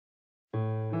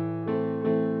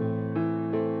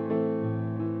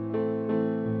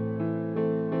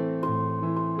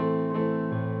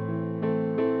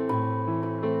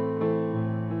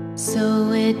So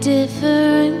we're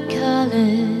different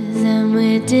colors and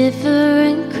we're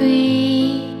different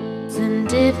creeds, and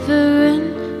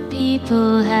different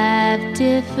people have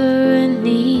different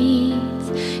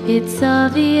needs. It's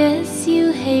obvious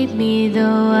you hate me,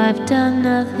 though I've done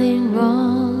nothing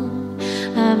wrong.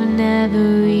 I've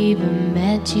never even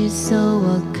met you, so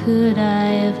what could I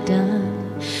have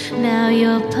done? Now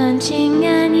you're punching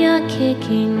and you're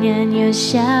kicking and you're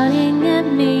shouting at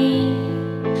me.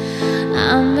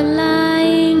 I'm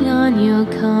relying on your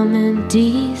common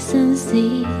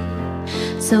decency.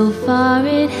 So far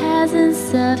it hasn't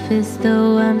surfaced,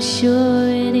 though I'm sure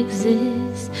it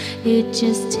exists. It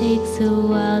just takes a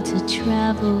while to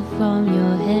travel from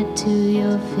your head to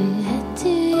your feet.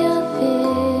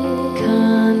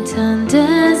 Can't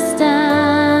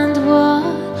understand what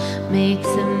makes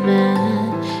a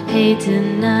man hate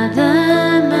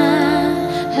another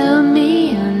man. Help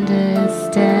me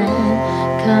understand.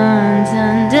 Can't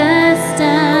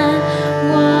understand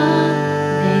what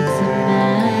makes a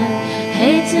man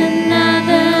hate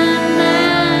another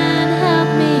man. Help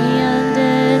me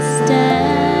understand.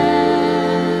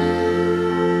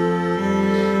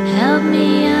 Help me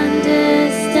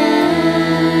understand.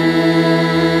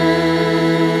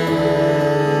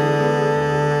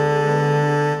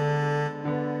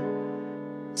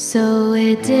 So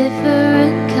we're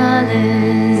different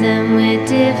colors and we're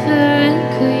different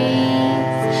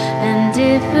creeds, and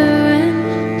different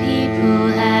people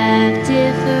have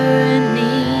different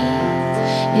needs.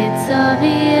 It's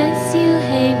obvious you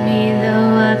hate me,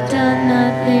 though I've done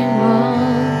nothing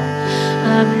wrong.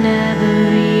 I've never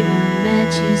even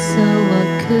met you, so what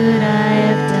could I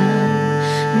have done?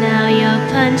 Now you're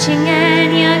punching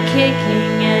and you're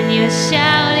kicking and you're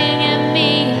shouting at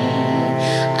me.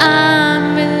 I'm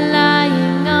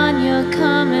relying on your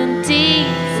common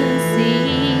decency.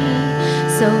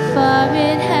 So far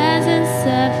it hasn't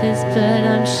surfaced, but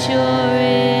I'm sure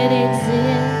it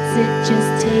exists. It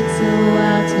just takes a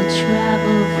while to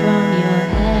travel from your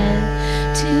head